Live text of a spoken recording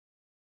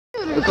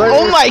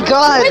Oh my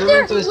God! Right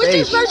there, what's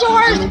your special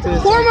heart?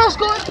 Foremost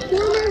going.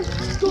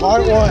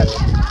 Part one.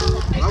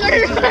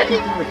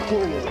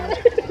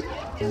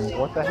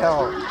 What the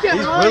hell? He's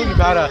really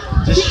about to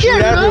just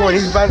shoot everyone.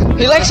 He's about to.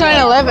 He likes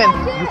 9/11.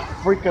 You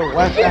freaking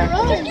left back.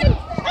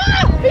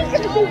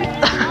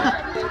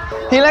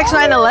 He likes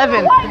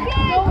 9/11.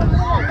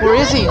 Where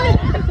is he?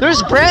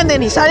 There's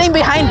Brandon. He's hiding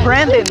behind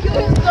Brandon. He's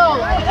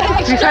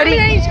hiding.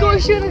 Exterminating school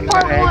shooting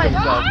part 1.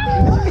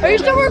 Are you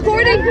still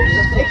recording?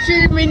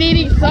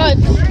 Exterminating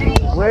sons.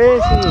 Where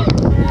is he?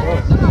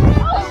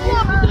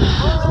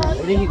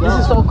 This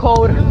is so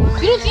cold. You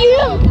don't see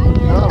him?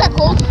 It's that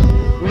cold.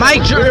 My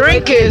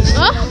drink is.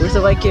 Huh? Where's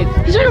the white kid?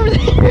 He's right over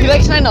there. He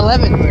likes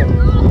 9/11.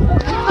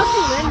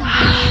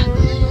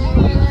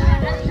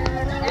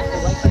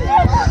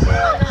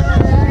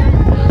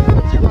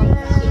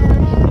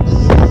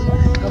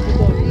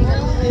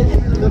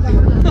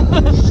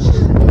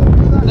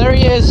 There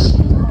he is.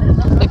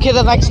 The kid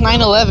that likes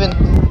 9/11.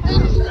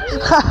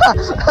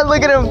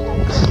 Look at him.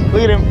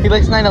 Look at him. He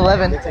likes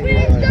 9/11.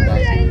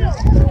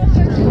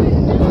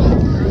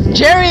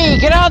 Jerry,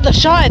 get out of the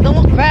shot. Don't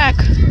look back.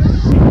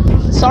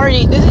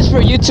 Sorry, this is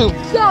for YouTube.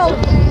 So,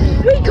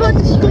 we cut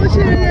the school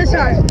shooting this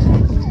time.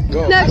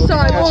 Next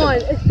time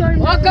on.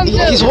 Welcome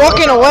to. He's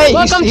walking away.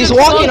 Welcome He's to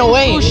walking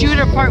away. School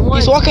shooter part 1.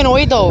 He's walking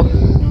away though.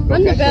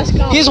 I'm the best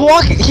cop. He's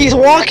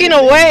walking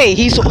away.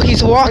 He's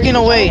walking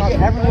away.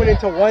 Everyone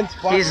into one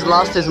spot. He's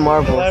lost his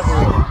marbles.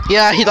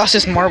 Yeah, he lost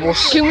his marbles.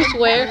 Can we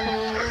swear?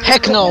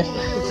 Heck no.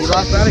 He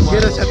lost out to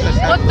get us at the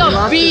What the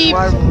Lost his beep?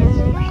 marbles.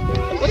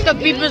 What the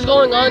beep is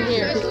going on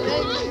here?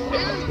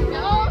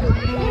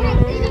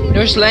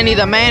 There's Lenny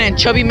the man and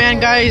Chubby Man,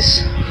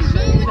 guys.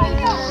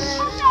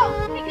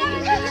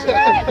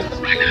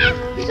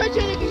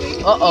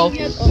 Uh-oh.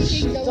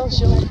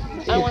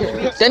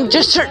 Then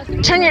just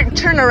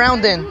turn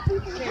around then.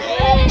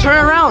 Turn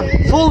around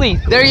fully.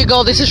 There you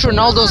go. This is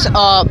Ronaldo's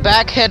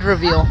back head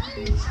reveal.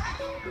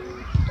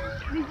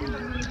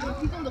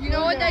 You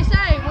know what they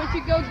say? Once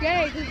you go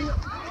gay,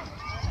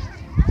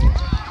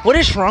 What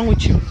is wrong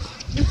with you?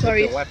 I'm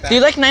sorry. Do you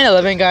like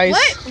 9/11, guys?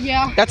 What?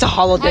 Yeah. That's a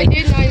holiday. I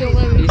did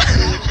 9/11.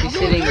 He's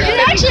sitting It down.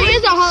 actually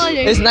is a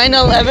holiday. Is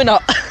 9/11 a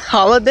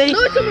holiday? No,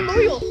 it's a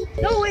memorial.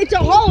 No, it's a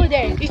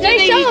holiday.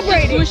 They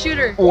celebrate it.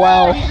 Shooter.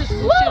 Wow.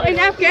 Woo! In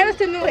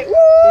Afghanistan, they're like,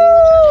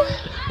 woo!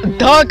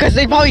 Duh, cause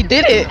they probably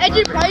did it. And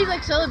you're probably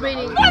like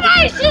celebrating. What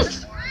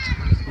ISIS?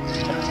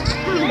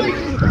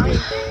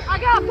 I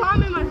got a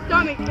bomb in my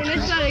stomach and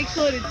it started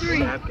exploded.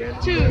 3,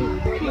 2.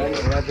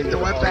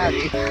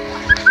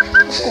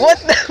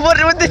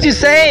 What did you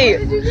say? What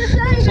did you just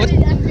say?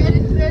 In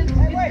Afghanistan,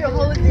 it's a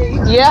holiday.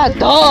 Yeah,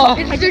 duh.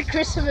 It's their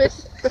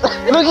Christmas.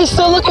 Look, he's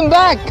still looking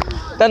back.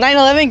 The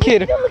 9/11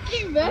 kid. They're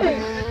looking back.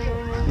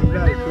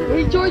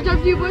 Hey, George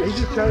W. Bush.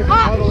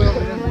 Ah,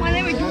 my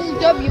name is George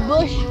W.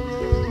 Bush.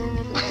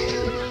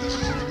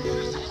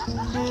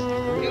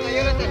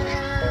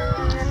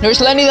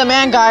 There's Lenny the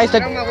man, guys.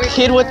 The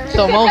kid with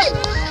the most.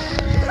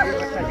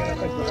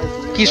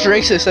 He's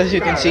racist, as you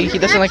can see. He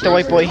doesn't like the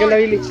white boy.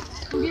 Okay,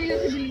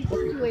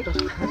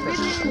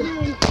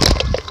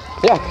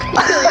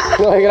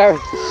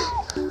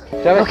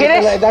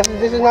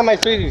 This is not my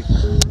series.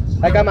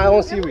 I got my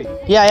own series.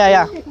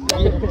 Yeah.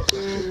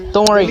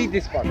 Don't worry. Delete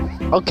this part.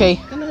 Okay.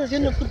 That's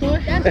good.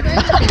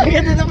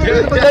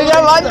 Estoy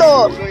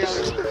grabando.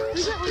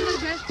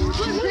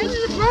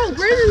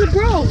 Brandon the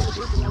bro.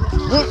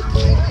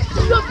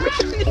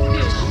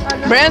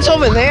 Brandon's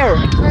over there.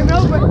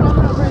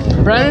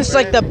 Brandon's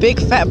like the big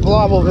fat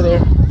blob over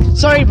there.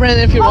 Sorry,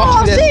 Brandon, if you're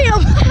watching this. See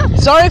him.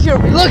 Sorry if you're.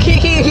 Look,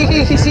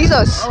 he sees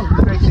us.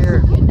 Right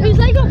there. He's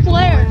like a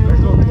flare.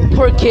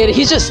 Poor kid.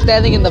 He's just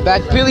standing in the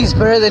back. Billy's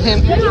better than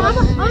him.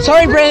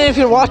 Sorry, Brandon, if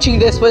you're watching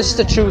this, but it's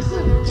the truth.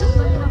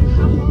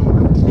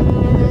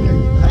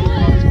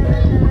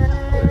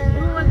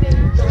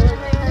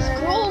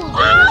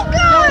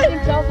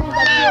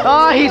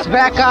 Oh, he's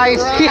back,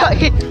 guys.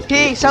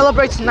 He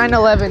celebrates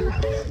 9/11.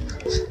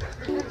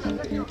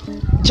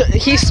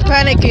 He's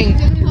panicking.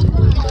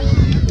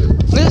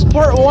 This is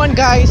part 1,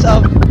 guys.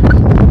 Of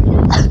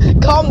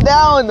calm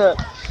down.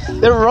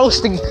 They're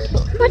roasting.